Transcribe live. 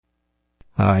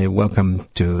Hi, welcome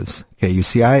to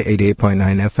KUCI 88.9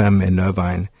 FM in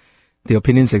Irvine. The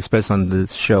opinions expressed on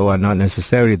this show are not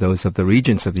necessarily those of the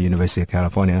Regents of the University of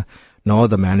California, nor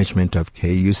the management of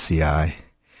KUCI.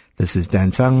 This is Dan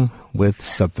Zhang with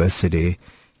Subversity.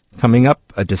 Coming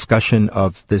up, a discussion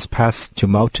of this past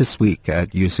tumultuous week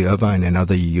at UC Irvine and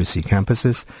other UC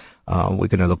campuses. We're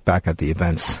going to look back at the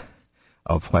events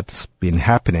of what's been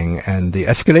happening and the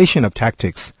escalation of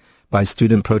tactics by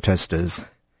student protesters.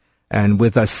 And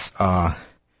with us are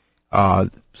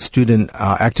student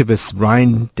activists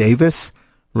Ryan Davis,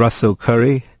 Russell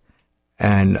Curry,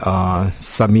 and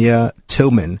Samir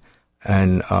Tillman.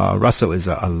 And Russell is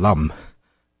an alum.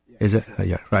 Is it?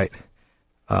 Yeah, right.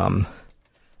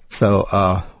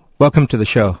 So welcome to the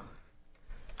show.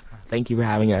 Thank you for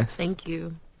having us. Thank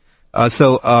you.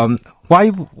 So why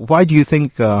do you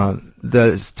think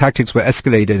the tactics were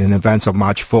escalated in advance of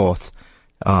March 4th?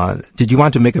 Did you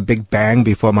want to make a big bang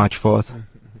before March 4th?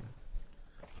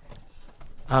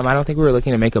 I don't think we were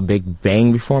looking to make a big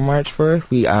bang before March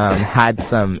 4th. We had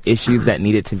some issues that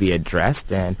needed to be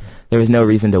addressed, and there was no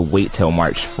reason to wait till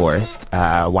March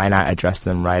 4th. Why not address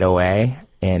them right away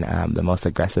in the most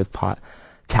aggressive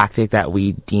tactic that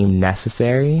we deemed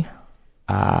necessary?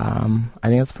 I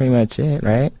think that's pretty much it,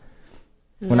 right?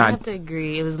 I have to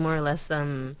agree. It was more or less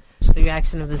the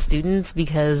reaction of the students,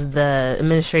 because the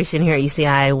administration here at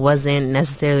UCI wasn't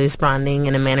necessarily responding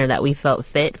in a manner that we felt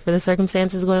fit for the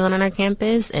circumstances going on our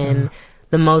campus. And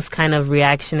the most kind of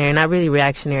reactionary, not really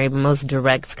reactionary, but most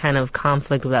direct kind of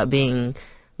conflict without being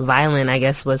violent, I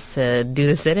guess, was to do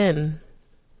the sit-in.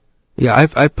 Yeah,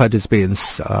 I've participated in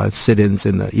sit-ins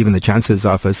in even the chancellor's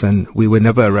office, and we were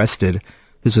never arrested.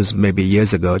 This was maybe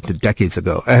years ago, decades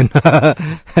ago, and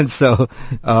and so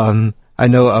I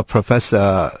know a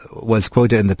professor was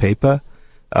quoted in the paper,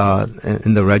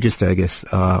 in the Register, I guess,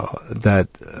 that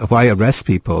why arrest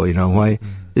people? You know, why?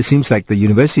 It seems like the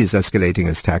university is escalating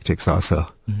its tactics also.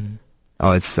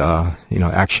 Oh, it's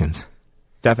actions.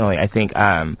 Definitely, I think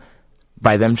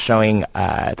by them showing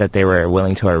that they were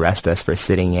willing to arrest us for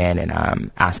sitting in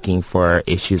and asking for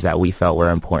issues that we felt were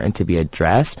important to be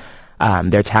addressed.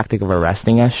 Their tactic of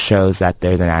arresting us shows that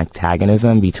there's an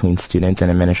antagonism between students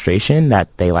and administration that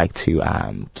they like to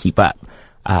keep up.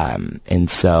 And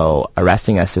so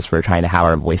arresting us just for trying to have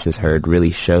our voices heard really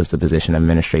shows the position of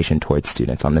administration towards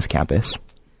students on this campus.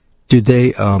 Did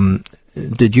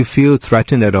you feel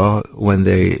threatened at all when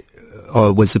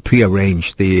or was it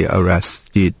prearranged, the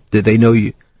arrest? Did they know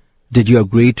you? Did you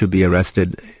agree to be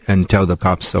arrested and tell the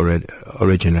cops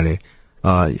originally?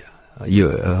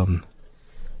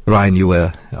 Ryan, you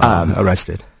were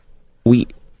arrested. We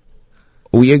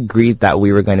agreed that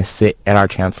we were going to sit at our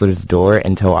chancellor's door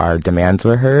until our demands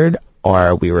were heard,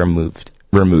 or we were removed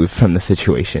from the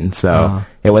situation. So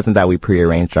it wasn't that we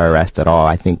prearranged our arrest at all.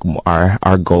 I think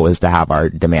our goal is to have our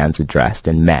demands addressed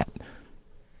and met.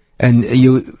 And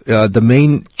the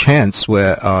main chants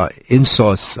were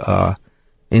in-source the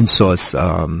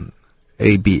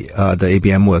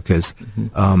ABM workers.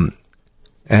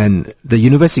 And the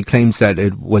university claims that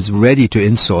it was ready to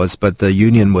insource, but the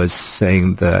union was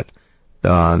saying that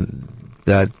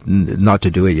not to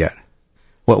do it yet.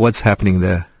 What's happening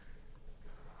there?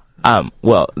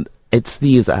 Well, it's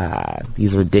these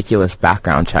ridiculous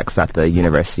background checks that the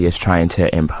university is trying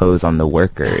to impose on the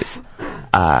workers.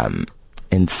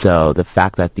 And so the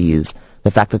fact that the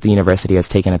university has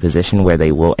taken a position where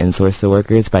they will insource the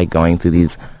workers by going through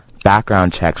these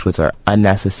background checks, which are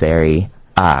unnecessary,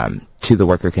 to the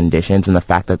worker conditions, and the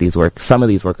fact that some of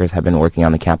these workers have been working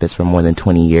on the campus for more than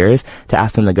 20 years, to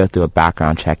ask them to go through a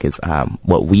background check is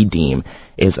what we deem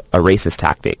is a racist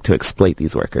tactic to exploit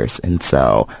these workers. And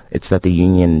so it's that the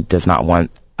union does not want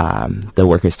the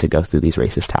workers to go through these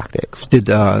racist tactics. Did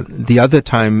the other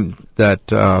time that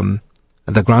the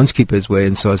groundskeepers were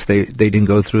insourced, they didn't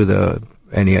go through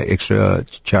any extra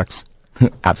checks?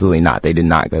 Absolutely not. They did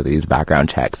not go through these background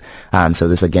checks. So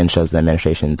this again shows the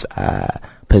administration's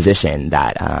position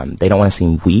that they don't want to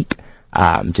seem weak,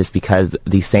 just because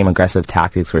these same aggressive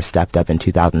tactics were stepped up in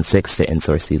 2006 to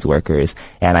insource these workers.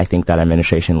 And I think that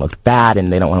administration looked bad,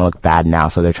 and they don't want to look bad now,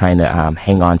 so they're trying to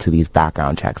hang on to these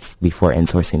background checks before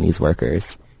insourcing these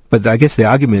workers. But I guess the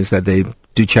argument is that they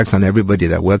do checks on everybody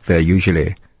that work there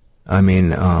usually. I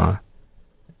mean, how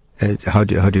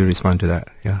do you respond to that?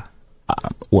 Yeah.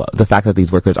 Well, the fact that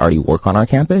these workers already work on our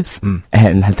campus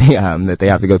and that they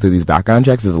have to go through these background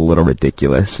checks is a little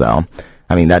ridiculous. So,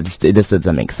 I mean, it just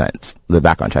doesn't make sense. The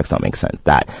background checks don't make sense.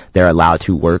 That they're allowed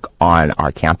to work on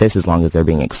our campus as long as they're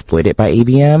being exploited by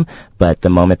ABM, but the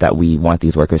moment that we want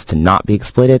these workers to not be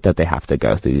exploited, that they have to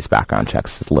go through these background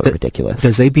checks is a little ridiculous.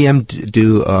 Does ABM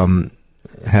do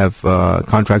have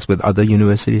contracts with other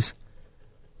universities?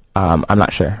 I'm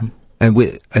not sure. And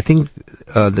I think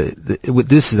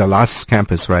this is the last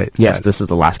campus, right? Yes, this is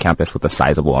the last campus with a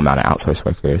sizable amount of outsourced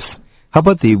workers. How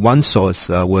about the one-source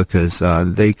workers?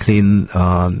 They clean,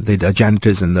 the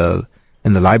janitors in the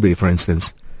library, for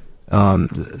instance.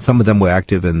 Some of them were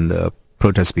active in the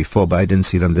protests before, but I didn't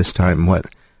see them this time. What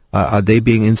are they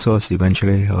being insourced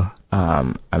eventually? Or?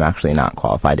 I'm actually not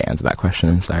qualified to answer that question.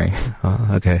 I'm sorry.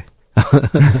 Okay.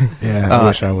 Yeah, I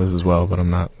wish I was as well, but I'm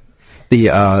not.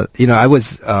 I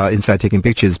was inside taking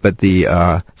pictures, but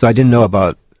so I didn't know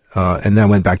about, and then I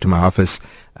went back to my office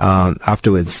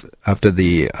afterwards, after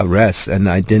the arrest, and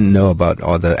I didn't know about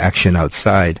all the action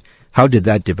outside. How did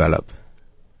that develop?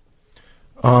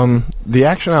 The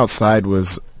action outside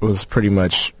was pretty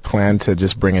much planned to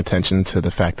just bring attention to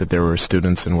the fact that there were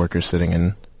students and workers sitting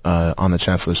in on the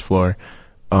chancellor's floor.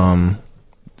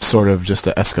 Sort of just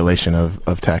an escalation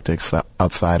of tactics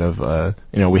outside of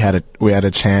we had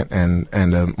a chant and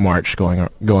a march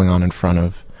going on in front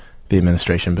of the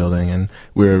administration building, and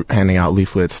we were handing out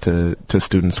leaflets to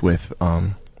students with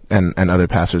and other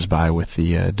passersby with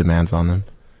the demands on them.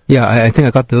 Yeah, I think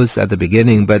I got those at the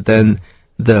beginning, but then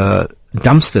the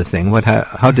dumpster thing.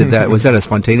 How did that? Was that a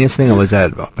spontaneous thing or was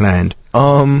that planned?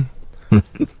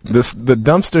 The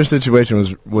dumpster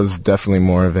situation was definitely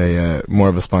more of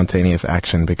a spontaneous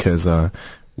action, because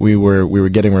we were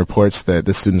getting reports that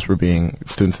the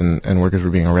students and workers were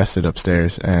being arrested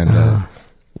upstairs, and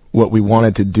what we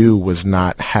wanted to do was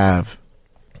not have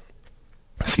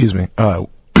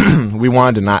we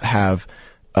wanted to not have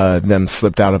them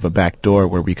slipped out of a back door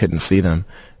where we couldn't see them,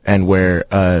 and where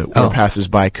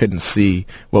passersby couldn't see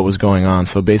what was going on.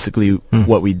 So basically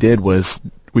what we did was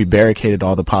we barricaded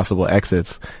all the possible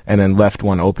exits and then left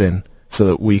one open so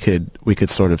that we could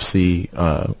sort of see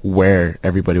where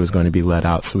everybody was going to be let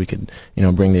out, so we could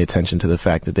bring the attention to the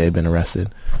fact that they had been arrested.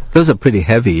 Those are pretty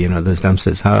heavy, those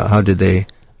dumpsters. How did they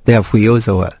have wheels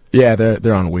or what? Yeah,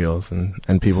 they're on wheels,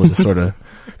 and people just sort of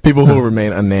people who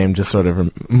remain unnamed just sort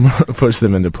of push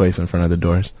them into place in front of the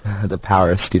doors. The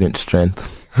power of student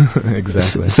strength.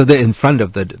 Exactly. So they're in front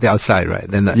of the outside, right?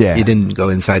 Then yeah. You didn't go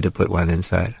inside to put one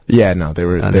inside. Yeah, no, they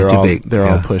were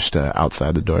all pushed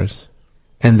outside the doors.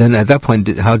 And then at that point,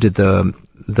 how did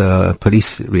the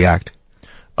police react?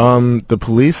 The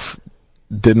police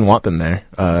didn't want them there.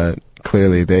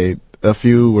 Clearly, a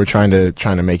few were trying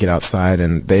to make it outside,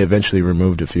 and they eventually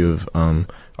removed a few of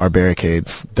our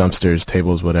barricades, dumpsters,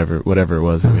 tables, whatever it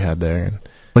was that we had there.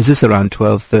 Was this around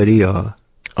 12:30 or?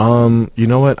 You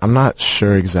know what? I'm not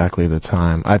sure exactly the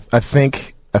time. I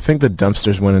think the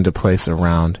dumpsters went into place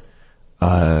around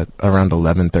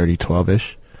 11:30,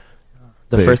 12ish.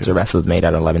 The first arrest was made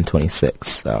at 11:26,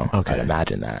 so okay. I'd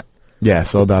imagine that. Yeah,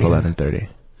 so about 11:30.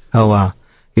 Oh wow.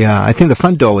 Yeah, I think the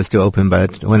front door was still open,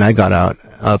 but when I got out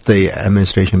of the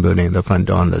administration building, the front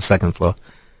door on the second floor,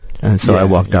 and so I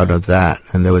walked out of that,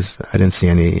 and I didn't see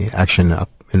any action up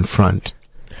in front.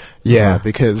 Yeah,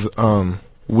 because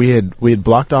we had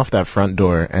blocked off that front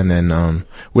door, and then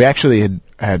we actually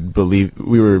had believed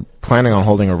we were planning on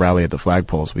holding a rally at the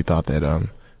flagpoles. We thought that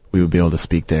we would be able to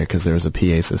speak there because there was a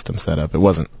PA system set up. It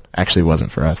wasn't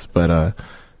for us, but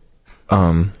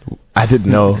I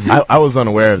didn't know. I was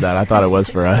unaware of that. I thought it was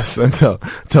for us until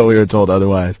we were told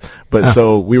otherwise. But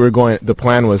so we were going. The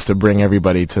plan was to bring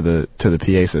everybody to the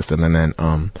PA system, and then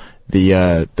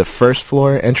the first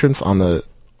floor entrance on the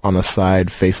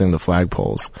side facing the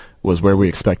flagpoles was where we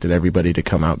expected everybody to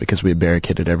come out, because we had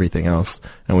barricaded everything else,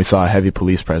 and we saw a heavy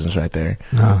police presence right there.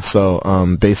 So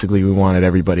basically we wanted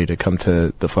everybody to come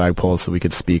to the flagpole so we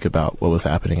could speak about what was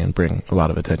happening and bring a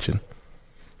lot of attention.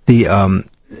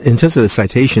 In terms of the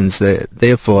citations,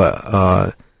 they're for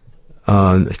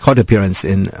court appearance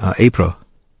in April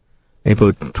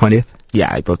 20th?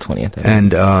 Yeah, April 20th.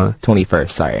 And 21st,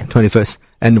 sorry. 21st.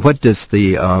 And what does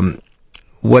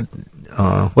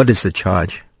what is the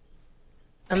charge?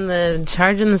 The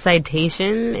charge in the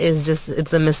citation is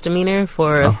it's a misdemeanor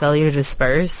for a failure to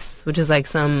disperse, which is like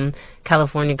some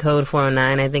California Code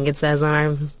 409, I think it says on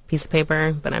our piece of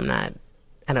paper, but I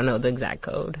don't know the exact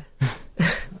code.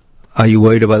 Are you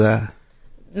worried about that?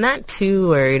 Not too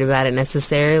worried about it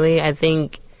necessarily. I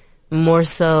think more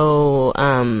so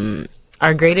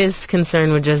our greatest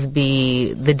concern would just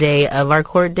be the day of our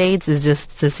court dates is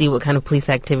just to see what kind of police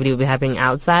activity would be happening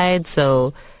outside.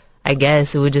 So I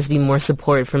guess it would just be more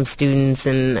support from students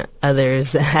and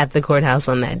others at the courthouse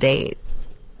on that date.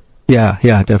 Yeah,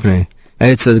 definitely.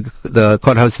 And the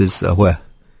courthouse is where?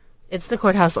 It's the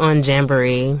courthouse on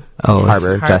Jamboree. Oh,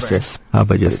 Harbor Justice.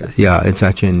 Harbor Justice. Yeah, it's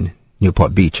actually in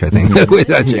Newport Beach, I think.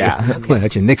 We're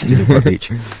actually next to Newport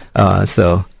Beach.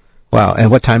 So, wow. And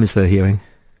what time is the hearing?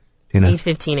 Do you know?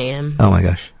 8:15 a.m. Oh my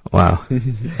gosh! Wow.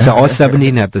 So all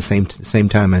 17 have the same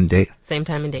time and date. Same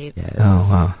time and date. Yes. Oh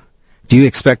wow. Do you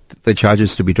expect the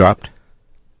charges to be dropped?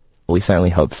 We certainly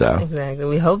hope so. Exactly.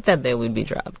 We hope that they would be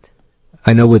dropped.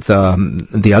 I know with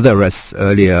the other arrests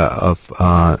earlier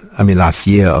last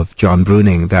year of John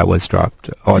Bruning, that was dropped,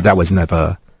 or that was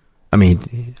never. I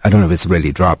mean, I don't know if it's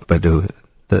really dropped, but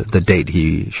the date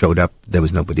he showed up, there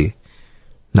was nothing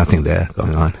there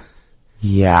going on.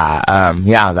 Yeah,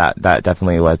 that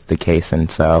definitely was the case, and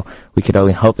so we could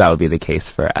only hope that would be the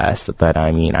case for us. But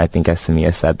I mean, I think as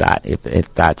Samia said, that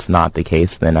if that's not the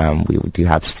case, then we do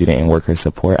have student and worker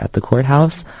support at the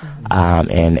courthouse,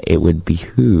 and it would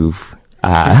behoove,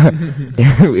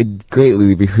 it would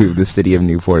greatly behoove the city of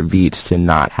Newport Beach to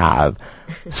not have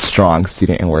strong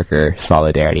student and worker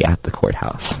solidarity at the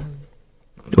courthouse.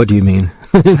 What do you mean?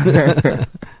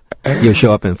 You'll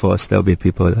show up in force. There'll be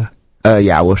people there.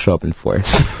 Yeah, we'll show up in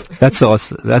force.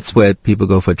 That's where people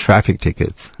go for traffic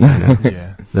tickets. You know?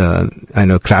 Yeah. I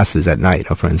know classes at night,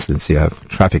 or for instance, you have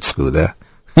traffic school there,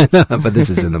 but this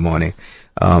is in the morning.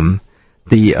 Do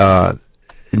you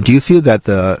feel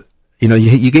that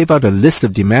you gave out a list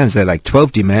of demands? There are like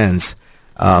 12 demands.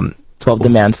 12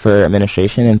 demands for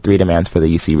administration and 3 demands for the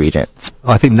UC Regents.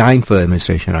 Oh, I think 9 for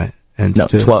administration, right? And no,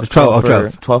 12 for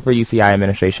UCI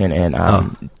administration and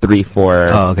 3 for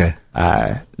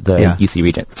the UC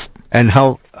Regents. And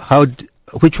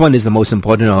which one is the most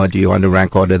important, or do you want to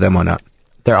rank order them or not?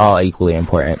 They're all equally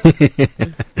important.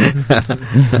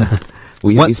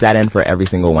 We sat in for every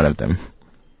single one of them.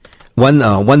 One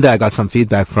that I got some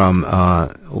feedback from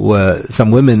were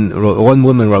some women. One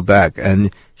woman wrote back,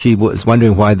 and she was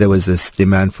wondering why there was this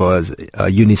demand for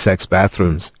unisex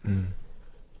bathrooms.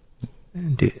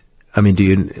 Do you?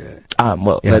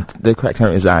 The correct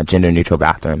term is gender-neutral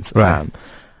bathrooms. Right.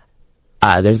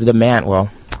 There's a demand.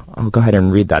 Well, I'll go ahead and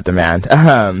read that demand.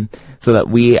 So that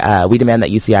we demand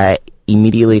that UCI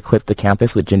immediately equip the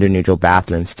campus with gender-neutral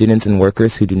bathrooms. Students and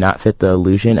workers who do not fit the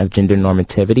illusion of gender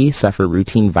normativity suffer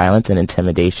routine violence and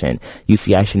intimidation.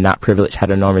 UCI should not privilege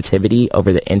heteronormativity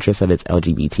over the interests of its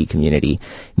LGBT community.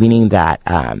 Meaning that,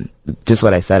 just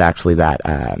what I said actually, that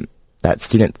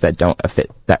students that don't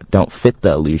fit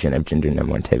the illusion of gender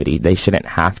normativity, they shouldn't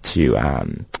have to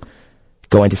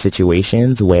go into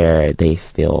situations where they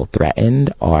feel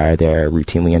threatened or they're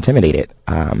routinely intimidated.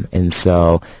 And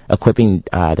so equipping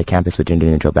the campus with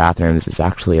gender-neutral bathrooms is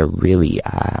actually a really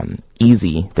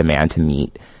easy demand to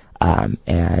meet,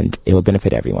 and it will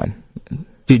benefit everyone.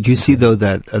 Did you see, though,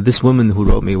 that this woman who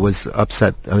wrote me was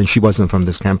upset? I mean, she wasn't from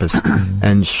this campus,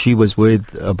 and she was worried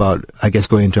about, I guess,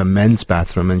 going into a men's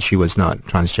bathroom, and she was not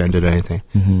transgendered or anything.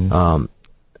 Mm-hmm.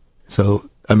 So,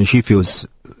 I mean, she feels...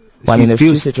 Well, I mean, there's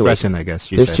two situations. I guess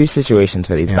there's 2 situations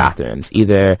for these bathrooms.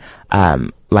 Either,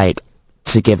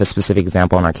 to give a specific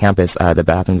example on our campus, the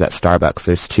bathrooms at Starbucks.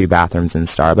 There's 2 bathrooms in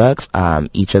Starbucks.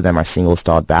 Each of them are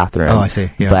single-stalled bathrooms. Oh, I see.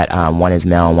 Yeah. But one is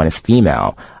male and one is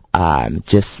female.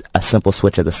 Just a simple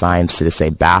switch of the signs to just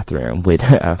say bathroom would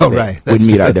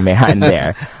meet our demand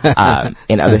there.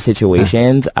 In other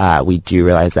situations, we do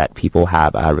realize that people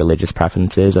have religious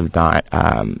preferences of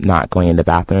not going into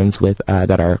bathrooms with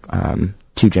that are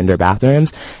 2-gender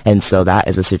bathrooms, and so that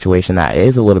is a situation that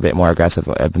is a little bit more aggressive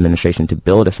of administration to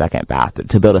build a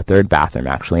 3rd bathroom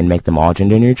actually, and make them all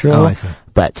gender neutral,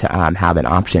 but to have an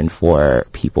option for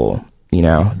people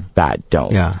that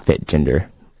don't fit gender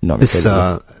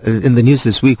normativity. In the news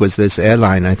this week was this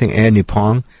airline, I think Air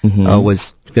Nippon,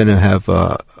 was going to have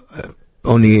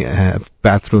only have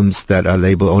bathrooms that are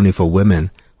labeled only for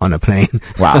women on a plane.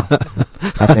 Wow,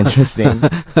 that's interesting.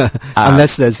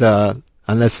 Unless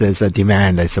there's a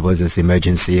demand, I suppose it's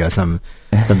emergency or some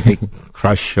big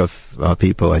crush of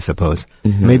people, I suppose.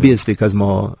 Mm-hmm. Maybe it's because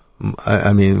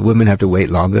women have to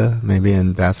wait longer, maybe,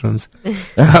 in bathrooms.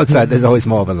 Outside, there's always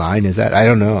more of a line. Is that? I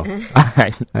don't know.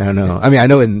 I don't know. I mean, I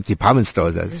know in department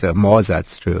stores, malls,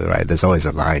 that's true, right? There's always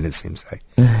a line, it seems like.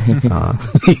 I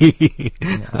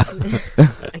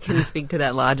couldn't speak to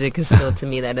that logic, because still, to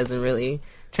me, that doesn't really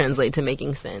translate to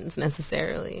making sense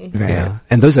necessarily. Right. Yeah.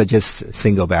 And those are just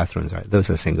single bathrooms, right? Those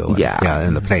are single ones. Yeah.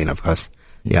 In the plane, of course.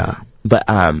 Yeah. But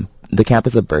the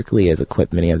campus of Berkeley has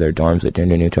equipped many of their dorms with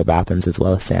gender-neutral bathrooms, as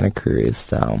well as Santa Cruz.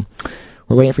 So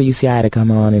we're waiting for UCI to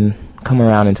come around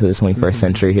into the 21st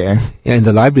century here. Yeah, in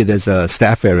the library, there's a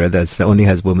staff area that only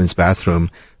has women's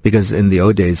bathroom, because in the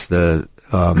old days, the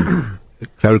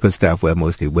clerical staff were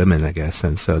mostly women, I guess,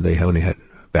 and so they only had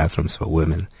bathrooms for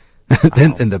women.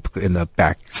 in the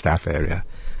back staff area,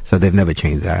 so they've never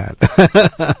changed that.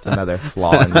 It's another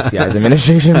flaw in the UCI's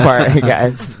administration part, I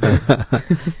guess.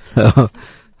 So,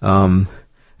 and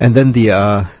then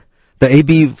the The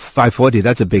AB 540,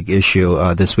 that's a big issue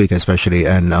this week especially,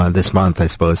 and this month, I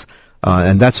suppose.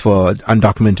 And that's for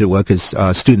undocumented workers,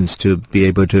 students to be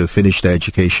able to finish their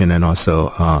education and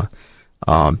also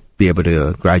be able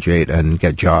to graduate and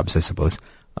get jobs, I suppose.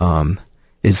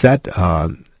 Is that,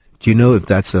 do you know if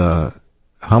that's,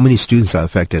 how many students are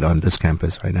affected on this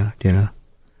campus right now? Do you know?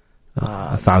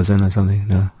 1,000 or something?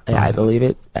 No. Yeah, I believe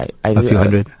it. A few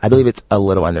hundred? I believe it's a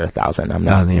little under 1,000. I'm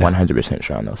not 100%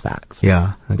 sure on those facts.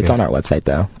 Yeah. Okay. It's on our website,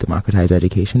 though,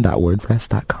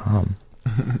 democratizededucation.wordpress.com.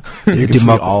 You can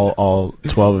see all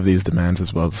 12 of these demands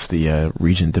as well as the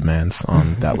region demands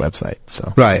on that website.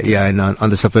 So right, yeah, and on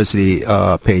the Subversity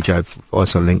page, I've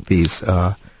also linked these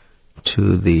to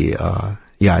the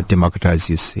Democratize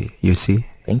UC.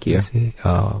 Thank you.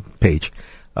 Page.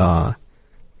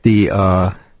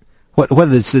 What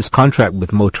is this contract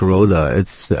with Motorola?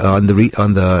 It's on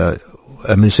the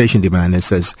administration demand. It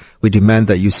says we demand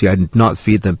that UCI not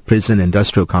feed the prison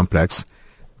industrial complex.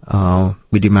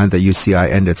 We demand that UCI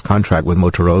end its contract with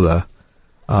Motorola,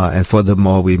 and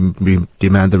furthermore, we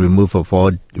demand the removal of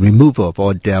all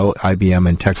Dell, IBM,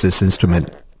 and Texas Instrument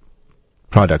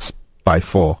products by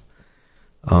fall.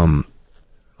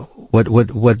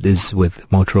 What is with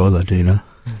Motorola? Do you know?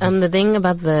 The thing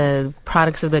about the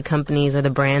products of the companies or the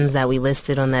brands that we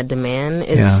listed on that demand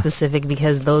is specific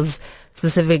because those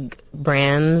specific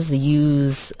brands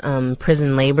use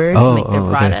prison labor to make their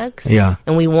products. Okay. Yeah.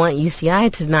 And we want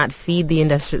UCI to not feed the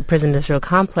prison industrial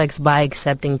complex by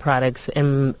accepting products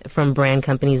from brand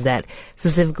companies that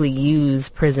specifically use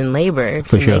prison labor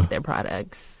to make their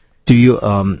products. Do you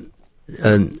know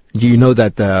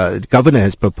that the governor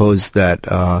has proposed that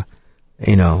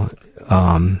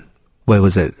what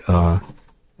was it? What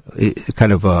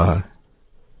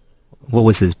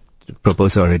was his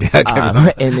proposal already?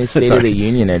 In the State of the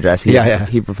Union address,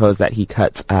 he proposed that he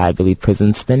cuts, I believe,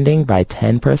 prison spending by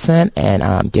 10%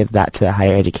 and give that to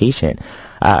higher education.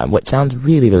 What sounds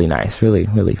really, really nice, really,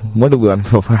 really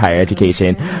wonderful for higher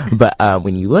education. But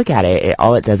when you look at it,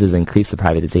 all it does is increase the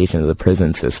privatization of the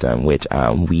prison system, which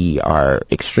we are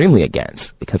extremely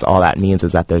against, because all that means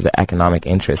is that there's an economic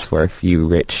interest for a few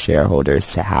rich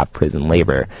shareholders to have prison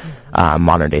labor,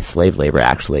 modern-day slave labor,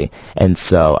 actually. And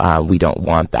so we don't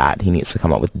want that. He needs to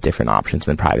come up with different options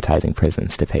than privatizing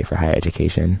prisons to pay for higher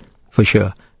education. For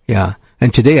sure, yeah.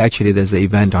 And today, actually, there's an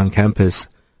event on campus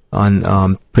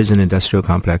on prison industrial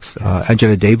complex.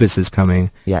 Angela Davis is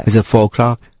coming. Yes. Is it 4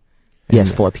 o'clock?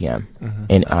 Yes, 4 p.m.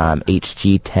 In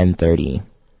HG 1030,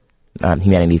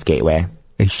 Humanities Gateway.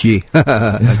 HG.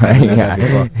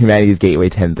 Humanities Gateway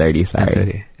 1030, sorry.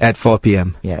 1030. At 4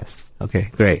 p.m. Yes. Okay,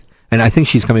 great. And I think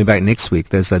she's coming back next week.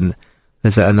 There's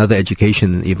another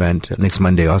education event next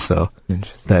Monday also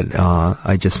that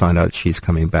I just found out she's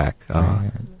coming back.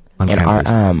 And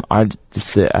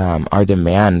our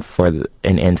demand for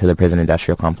an end to the prison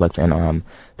industrial complex and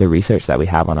the research that we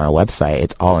have on our website,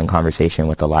 it's all in conversation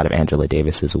with a lot of Angela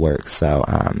Davis's work. So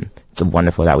it's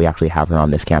wonderful that we actually have her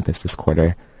on this campus this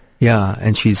quarter. Yeah,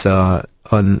 and she has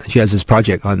this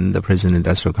project on the prison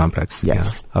industrial complex.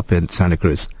 Yes, up in Santa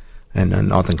Cruz, and in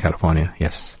Northern California.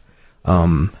 Yes.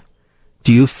 Do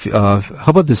you? How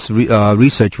about this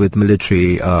research with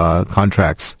military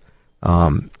contracts?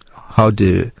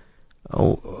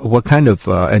 What kind of,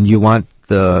 and you want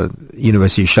the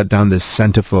university to shut down this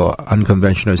Center for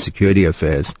Unconventional Security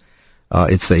Affairs.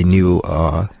 It's a new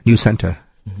center.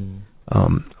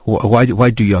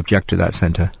 Why do you object to that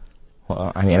center?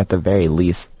 Well, I mean, at the very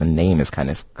least, the name is kind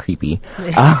of creepy.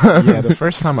 Yeah, the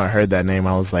first time I heard that name,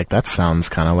 I was like, that sounds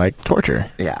kind of like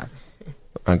torture. Yeah.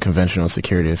 Unconventional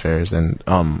Security Affairs. And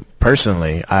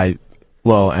personally, and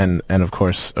of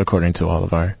course, according to all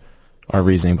of our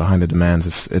reasoning behind the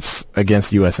demands, it's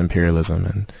against U.S.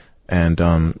 imperialism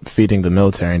and feeding the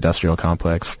military-industrial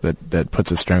complex that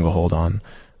puts a stranglehold on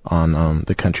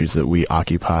the countries that we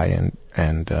occupy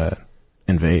and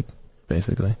invade,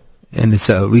 basically. And it's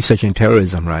researching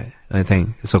terrorism, right? I think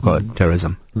so-called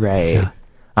terrorism. Right. Yeah.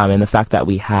 And the fact that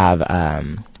we have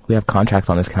contracts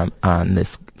on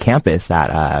this campus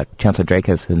that Chancellor Drake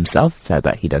has himself said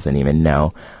that he doesn't even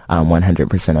know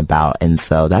 100% about, and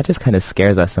so that just kind of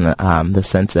scares us in the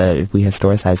sense that if we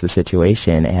historicize the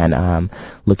situation and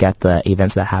look at the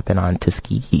events that happened on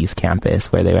Tuskegee's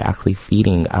campus, where they were actually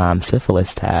feeding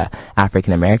syphilis to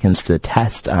African Americans to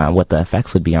test what the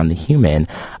effects would be on the human,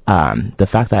 the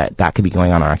fact that that could be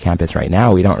going on our campus right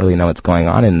now, we don't really know what's going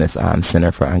on in this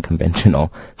Center for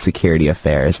Unconventional Security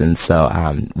Affairs, and so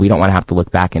we don't want to have to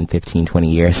look back in 15, 20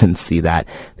 years and see that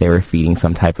they were feeding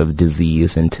some type of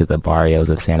disease into the barrios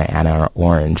of Santa Ana or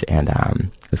Orange, and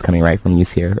was coming right from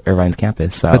UC Irvine's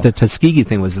campus. So. But the Tuskegee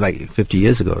thing was like 50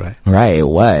 years ago, right? Right, it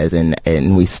was,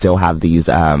 and we still have these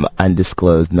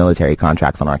undisclosed military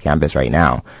contracts on our campus right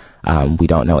now. We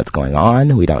don't know what's going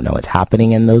on. We don't know what's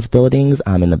happening in those buildings.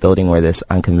 In the building where this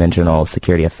unconventional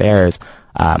security affairs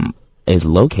is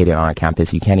located on our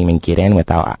campus, you can't even get in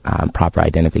without proper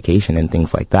identification and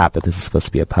things like that. But this is supposed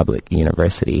to be a public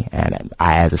university, and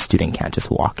I, as a student, can't just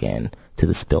walk in to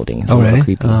this building. It's a little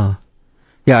creepy. Oh.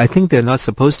 Yeah, I think they're not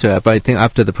supposed to have. I think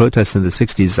after the protests in the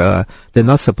 60s, they're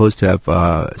not supposed to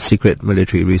have secret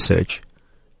military research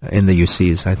in the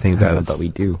UCs. I think that was... But we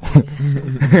do.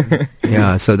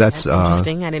 Yeah, so that's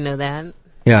interesting. I didn't know that.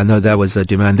 Yeah, no, that was a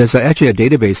demand. There's actually a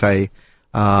database.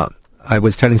 I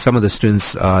was telling some of the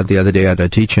students the other day at a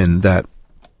teach-in that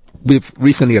we've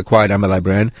recently acquired, I'm a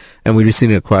librarian, and we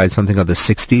recently acquired something called the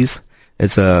 60s.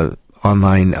 It's a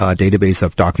online database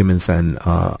of documents and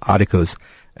articles.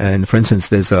 And for instance,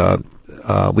 there's we're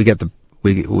going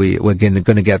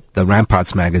to get the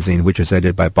Ramparts magazine, which was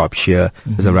edited by Bob Scheer.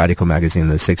 It was a radical magazine in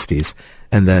the 60s.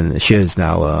 And then Scheer is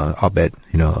now Obed,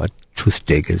 a Truth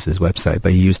Dig is his website,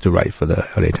 but he used to write for the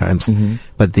LA Times.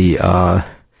 But the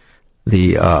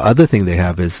other thing they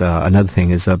have is another thing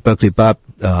is Berkeley Bub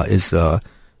is kind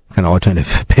of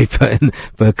alternative paper in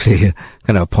Berkeley,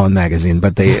 kind of a porn magazine.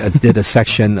 But they did a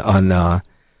section on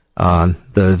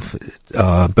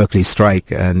the Berkeley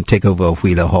strike and takeover of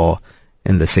Wheeler Hall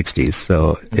in the 60s.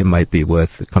 So it might be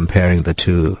worth comparing the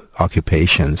two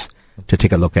occupations to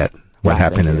take a look at what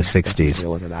happened in the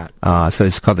 60s. So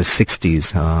it's called the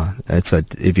 60s.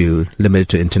 If you limit it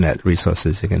to internet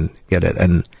resources, you can get it.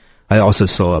 And I also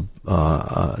saw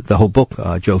the whole book.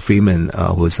 Joe Freeman,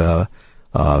 who's a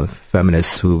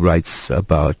feminist who writes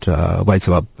about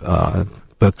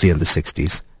Berkeley in the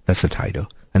 60s. That's the title,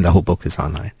 and the whole book is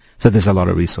online. So there's a lot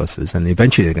of resources, and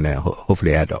eventually they're going to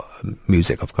hopefully add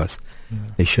music. Of course,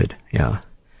 they should. Yeah.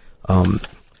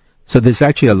 So there's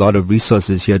actually a lot of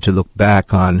resources here to look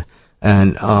back on.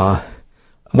 And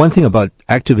one thing about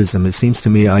activism, it seems to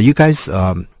me, are you guys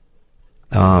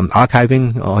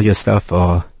archiving all your stuff,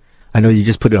 or I know you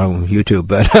just put it on YouTube,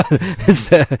 but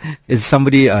is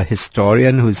somebody a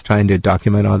historian who's trying to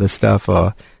document all this stuff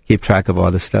or keep track of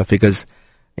all this stuff? Because,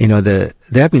 there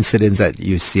have been sit-ins at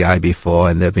UCI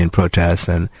before, and there have been protests,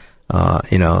 and,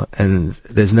 and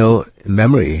there's no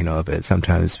memory, of it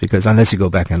sometimes, because unless you go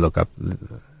back and look up,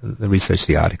 research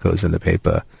the articles in the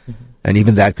paper, and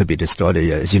even that could be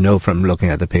distorted, as you know from looking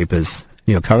at the papers,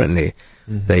 currently.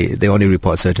 They only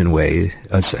report certain way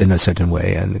in a certain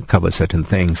way and cover certain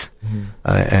things,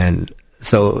 and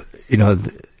so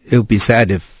it would be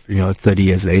sad if 30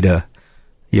 years later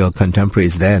your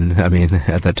contemporaries then,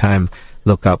 at the time,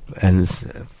 look up and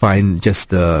find just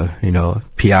the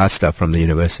PR stuff from the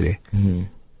university.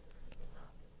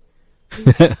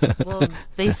 Well,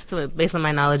 based on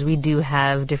my knowledge, we do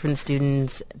have different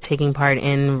students taking part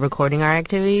in recording our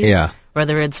activities. Yeah,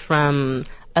 whether it's from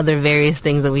other various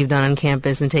things that we've done on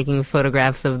campus and taking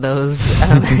photographs of those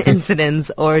incidents,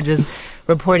 or just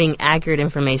reporting accurate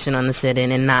information on the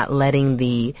sit-in and not letting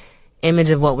the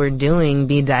image of what we're doing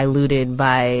be diluted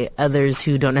by others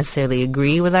who don't necessarily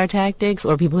agree with our tactics,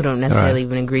 or people who don't necessarily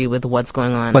even agree with what's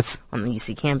going on the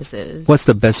UC campuses. What's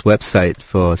the best website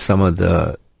for some of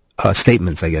the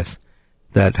statements, I guess,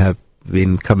 that have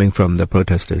been coming from the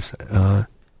protesters?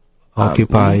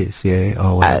 Occupy, CA,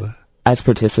 or whatever? As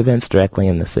participants directly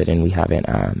in the sit-in, we haven't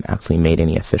actually made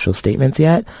any official statements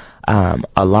yet. I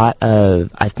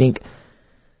think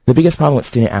the biggest problem with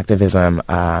student activism,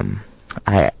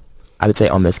 I would say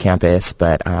on this campus,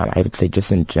 but I would say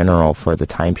just in general for the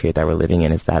time period that we're living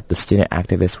in, is that the student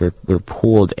activists were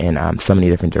pulled in so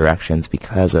many different directions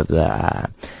because of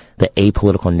the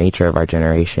apolitical nature of our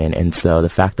generation. And so the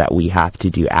fact that we have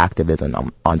to do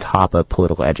activism on top of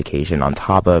political education, on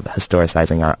top of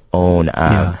historicizing our own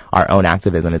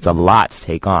activism, it's a lot to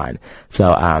take on.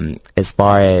 So as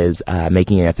far as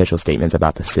making any official statements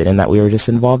about the sit-in that we were just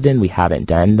involved in, we haven't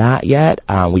done that yet.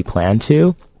 We plan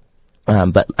to.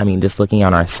 But just looking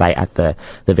on our site at the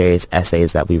various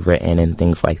essays that we've written and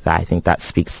things like that, I think that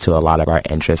speaks to a lot of our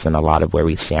interests and a lot of where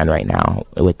we stand right now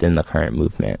within the current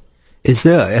movement. Is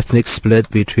there an ethnic split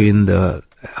between the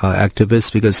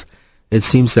activists? Because it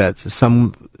seems that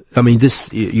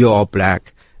you're all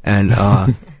black, and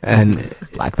and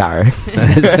Black Power.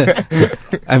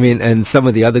 And some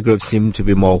of the other groups seem to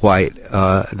be more white.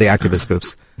 The activist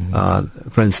groups,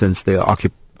 for instance, the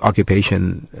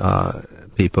occupation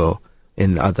people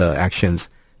in other actions.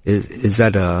 Is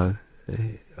that a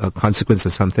consequence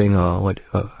of something, or what?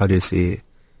 How do you see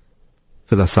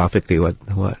philosophically,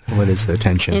 what is the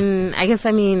tension? And I guess,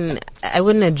 I mean, I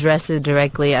wouldn't address it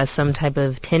directly as some type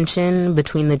of tension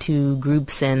between the two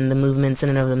groups and the movements in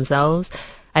and of themselves.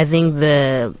 I think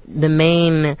the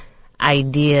main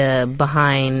idea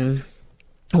behind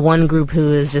one group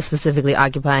who is just specifically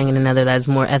occupying and another that's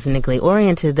more ethnically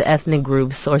oriented, the ethnic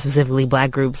groups, or specifically black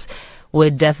groups,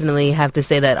 would definitely have to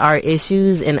say that our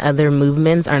issues in other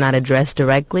movements are not addressed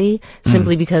directly,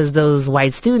 simply because those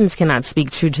white students cannot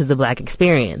speak true to the black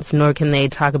experience, nor can they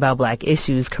talk about black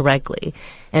issues correctly.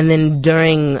 And then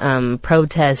during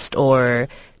protest or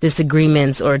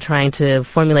disagreements or trying to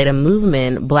formulate a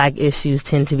movement, black issues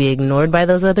tend to be ignored by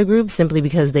those other groups simply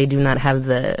because they do not have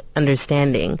the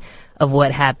understanding of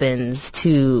what happens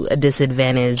to a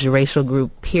disadvantaged racial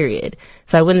group, period.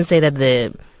 So I wouldn't say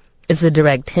that it's a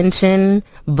direct tension,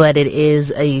 but it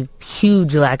is a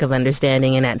huge lack of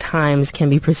understanding and at times can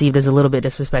be perceived as a little bit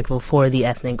disrespectful for the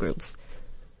ethnic groups.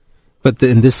 But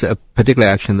in this particular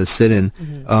action, the sit-in,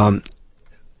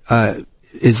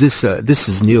 is this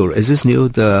is new? Is this new?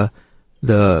 The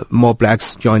more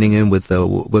blacks joining in with the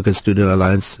Workers' Student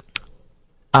Alliance?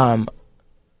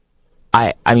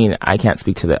 I mean, I can't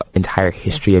speak to the entire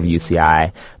history of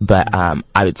UCI, but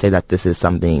I would say that this is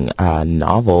something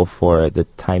novel for the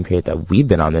time period that we've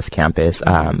been on this campus,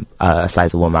 a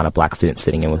sizable amount of black students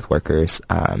sitting in with workers.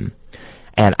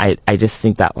 And I just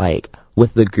think that, like,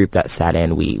 with the group that sat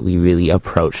in, we really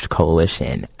approached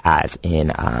coalition as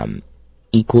in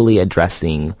equally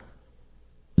addressing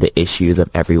the issues of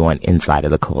everyone inside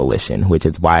of the coalition, which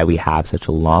is why we have such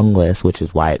a long list, which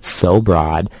is why it's so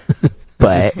broad.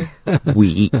 But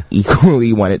we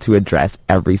equally wanted to address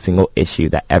every single issue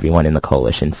that everyone in the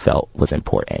coalition felt was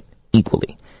important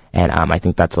equally. And I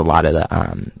think that's a lot of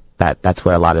the that's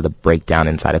where a lot of the breakdown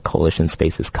inside of coalition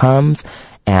spaces comes,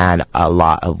 and a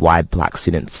lot of why black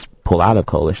students pull out of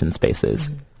coalition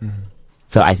spaces.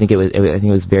 So I think it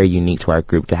was very unique to our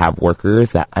group to have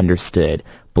workers that understood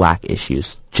black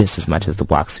issues just as much as the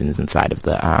black students inside of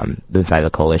the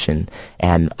coalition,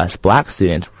 and us black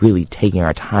students really taking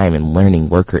our time and learning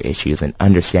worker issues and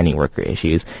understanding worker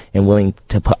issues and willing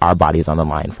to put our bodies on the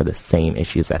line for the same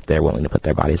issues that they're willing to put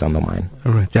their bodies on the line.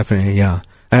 All right, definitely, yeah.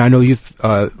 And I know you've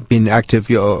been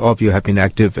active. All of you have been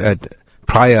active at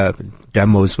prior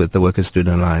demos with the Workers'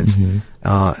 Student Alliance.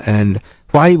 And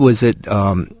why was it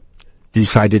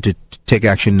decided to take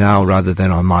action now rather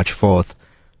than on March 4th?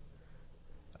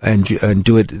 And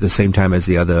do it at the same time as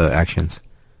the other actions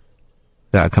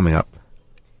that are coming up?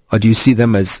 Or do you see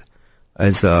them as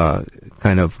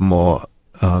kind of more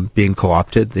being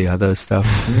co-opted, the other stuff?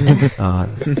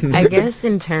 I guess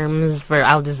in terms for,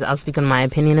 I'll speak on my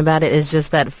opinion about it, is just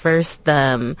that first,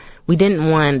 we didn't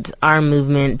want our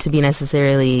movement to be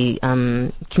necessarily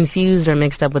confused or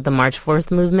mixed up with the March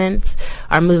 4th movements.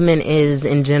 Our movement is,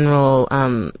 in general,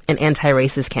 an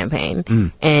anti-racist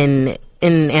campaign. And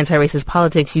in anti-racist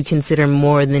politics, you consider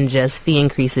more than just fee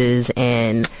increases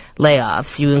and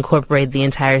layoffs. You incorporate the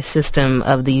entire system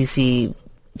of the UC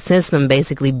system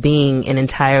basically being an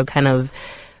entire kind of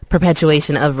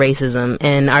perpetuation of racism,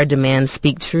 and our demands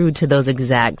speak true to those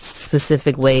exact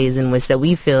specific ways in which that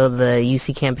we feel the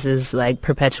UC campuses like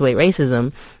perpetuate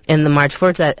racism. And the March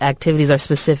 4th activities are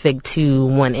specific to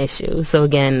one issue. So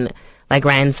again, like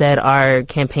Ryan said, our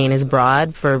campaign is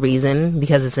broad for a reason,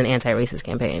 because it's an anti-racist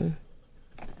campaign.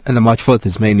 And the March 4th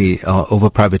is mainly over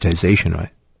privatization,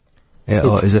 right? Yeah,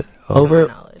 or is it?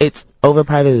 It's over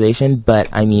privatization, but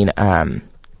I mean,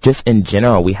 just in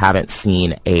general, we haven't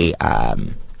seen a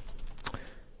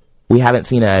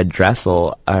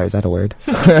addressal. Is that a word?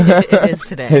 It is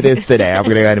today. It is today. I'm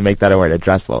going to go ahead and make that a word,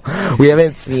 addressal. We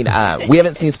haven't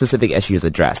seen specific issues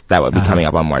addressed that would be coming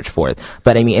up on March 4th.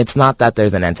 But I mean, it's not that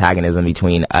there's an antagonism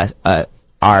between us.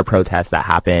 Our protests that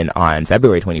happen on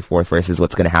February 24th versus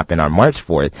what's going to happen on March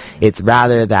 4th. It's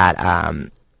rather that,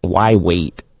 why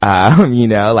wait?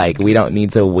 Like, we don't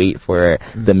need to wait for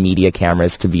the media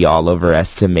cameras to be all over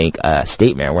us to make a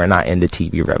statement. We're not into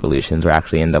TV revolutions. We're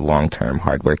actually in the long-term,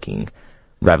 hardworking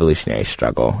revolutionary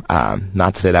struggle.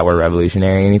 Not to say that we're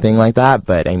revolutionary or anything like that,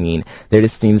 but I mean, there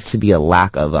just seems to be a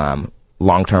lack of,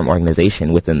 long-term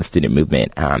organization within the student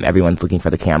movement. Everyone's looking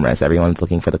for the cameras. Everyone's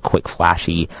looking for the quick,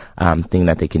 flashy thing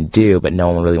that they can do, but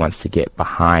no one really wants to get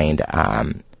behind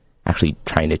actually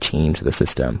trying to change the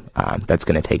system. That's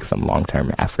going to take some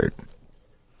long-term effort.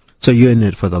 So you're in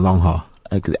it for the long haul?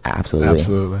 Absolutely.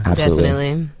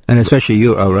 Definitely. And especially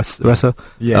you, Russell.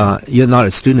 Yeah. You're not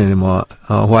a student anymore.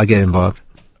 Why get involved?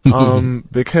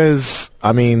 Because,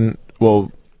 I mean,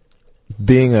 well,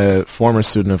 being a former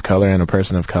student of color and a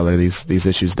person of color, these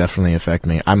issues definitely affect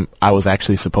me. I was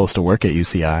actually supposed to work at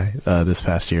UCI this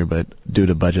past year, but due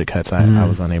to budget cuts, I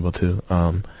was unable to.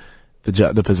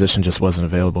 The position just wasn't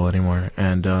available anymore,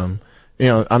 and you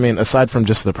know, I mean, aside from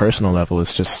just the personal level,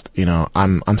 it's just, you know,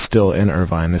 I'm still in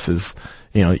Irvine. This is,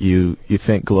 you know, you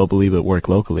think globally but work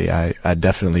locally. I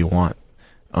definitely want.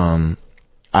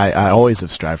 I always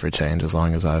have strived for change as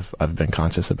long as I've been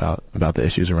conscious about the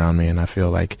issues around me, and I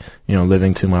feel like, you know,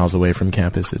 living 2 miles away from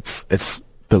campus, it's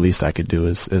the least I could do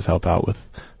is help out with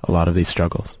a lot of these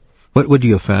struggles. What do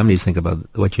your families think about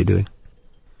what you're doing?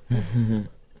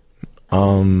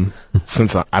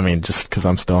 Since just because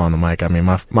I'm still on the mic, I mean,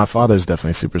 my father's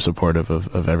definitely super supportive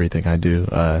of everything I do.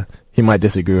 He might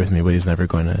disagree with me, but he's never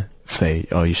going to say,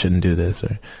 "Oh, you shouldn't do this,"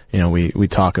 or, you know, we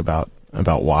talk about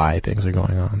why things are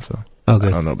going on. So okay.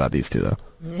 I don't know about these two though.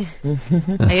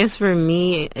 I guess for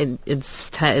me, it's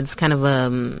kind of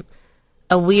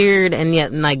a weird and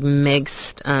yet like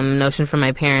mixed notion from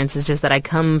my parents. It's just that I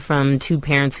come from two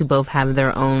parents who both have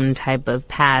their own type of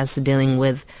past dealing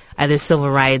with either civil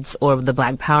rights or the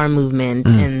Black Power movement,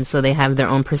 and so they have their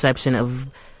own perception of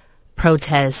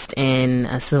protest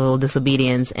and civil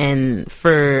disobedience. And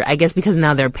I guess because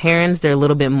now they're parents, they're a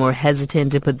little bit more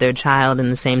hesitant to put their child in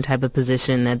the same type of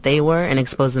position that they were and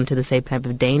expose them to the same type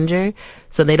of danger.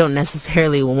 So they don't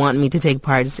necessarily want me to take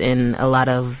parts in a lot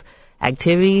of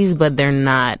activities, but they're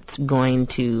not going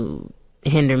to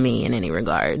hinder me in any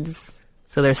regards.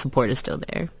 So their support is still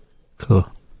there. Cool.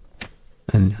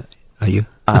 And are you?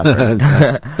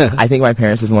 I think my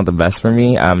parents just want the best for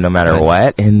me, no matter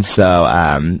what. And so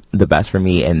the best for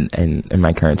me in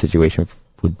my current situation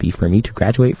would be for me to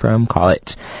graduate from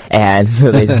college. And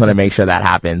so they just want to make sure that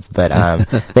happens. But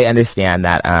they understand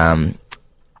that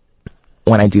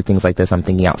when I do things like this, I'm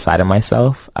thinking outside of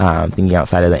myself, thinking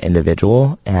outside of the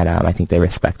individual. And I think they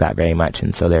respect that very much.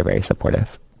 And so they're very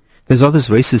supportive. There's all this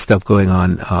racist stuff going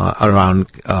on around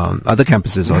other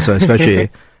campuses also, especially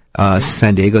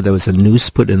San Diego. There was a noose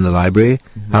put in the library,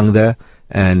 hung there,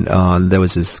 and there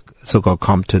was this so-called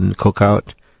Compton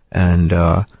cookout. And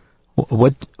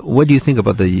what do you think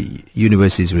about the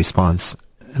university's response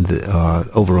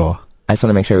overall? I just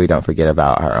want to make sure we don't forget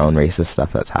about our own racist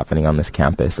stuff that's happening on this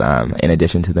campus. In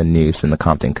addition to the noose and the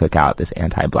Compton cookout, this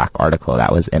anti-black article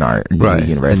that was in our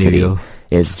university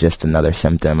is just another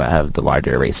symptom of the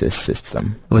larger racist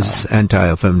system. It was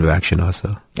anti-affirmative action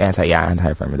also.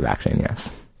 Anti-affirmative action, yes.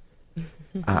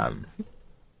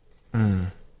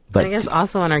 But I guess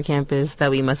also on our campus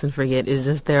that we mustn't forget is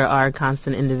just there are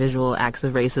constant individual acts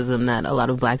of racism that a lot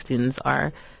of black students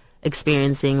are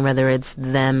experiencing, whether it's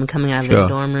them coming out of their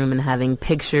dorm room and having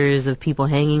pictures of people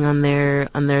hanging on their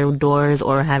doors,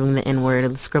 or having the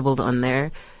N-word scribbled on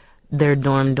their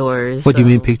dorm doors. What do you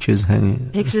mean pictures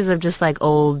hanging? Pictures of just like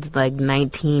old, like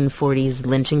 1940s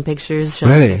lynching pictures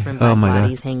showing different black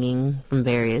bodies hanging from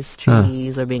various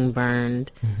trees or being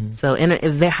burned. So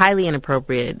they're highly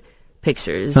inappropriate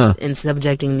pictures in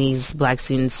subjecting these black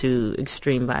students to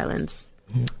extreme violence.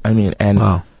 I mean, and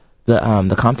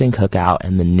the Compton cookout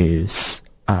and the noose,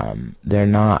 they're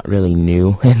not really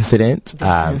new incidents.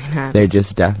 They're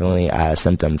just definitely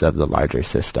symptoms of the larger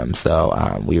system.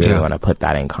 So we really want to put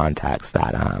that in context,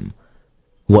 that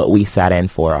what we sat in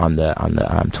for on the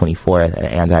 24th, an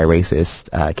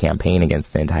anti-racist campaign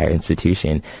against the entire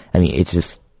institution. I mean, it's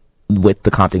just, with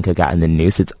the Compton cookout and the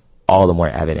noose, it's all the more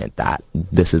evident that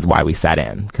this is why we sat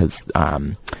in, because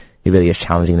it really is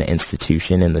challenging the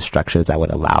institution and the structures that would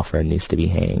allow for a noose to be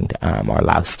hanged, or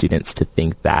allow students to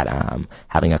think that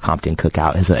having a Compton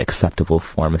cookout is an acceptable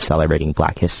form of celebrating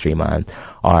Black History Month,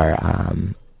 or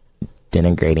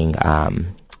denigrating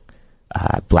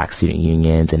Black student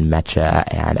unions and MECHA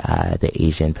and the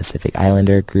Asian Pacific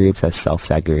Islander groups as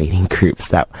self-segregating groups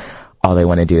that all they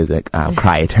want to do is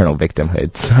cry eternal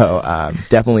victimhood. So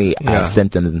definitely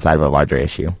symptoms inside of a larger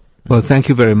issue. Well, thank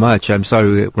you very much. I'm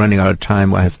sorry we're running out of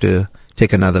time. I have to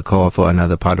take another call for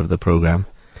another part of the program.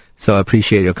 So I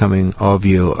appreciate your coming, all of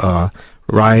you,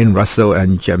 Ryan, Russell,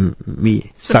 and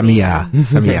Samia.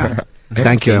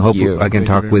 Thank you. I hope I can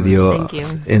talk with you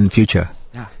in future.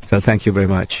 So thank you very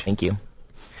much. Thank you.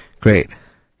 Great.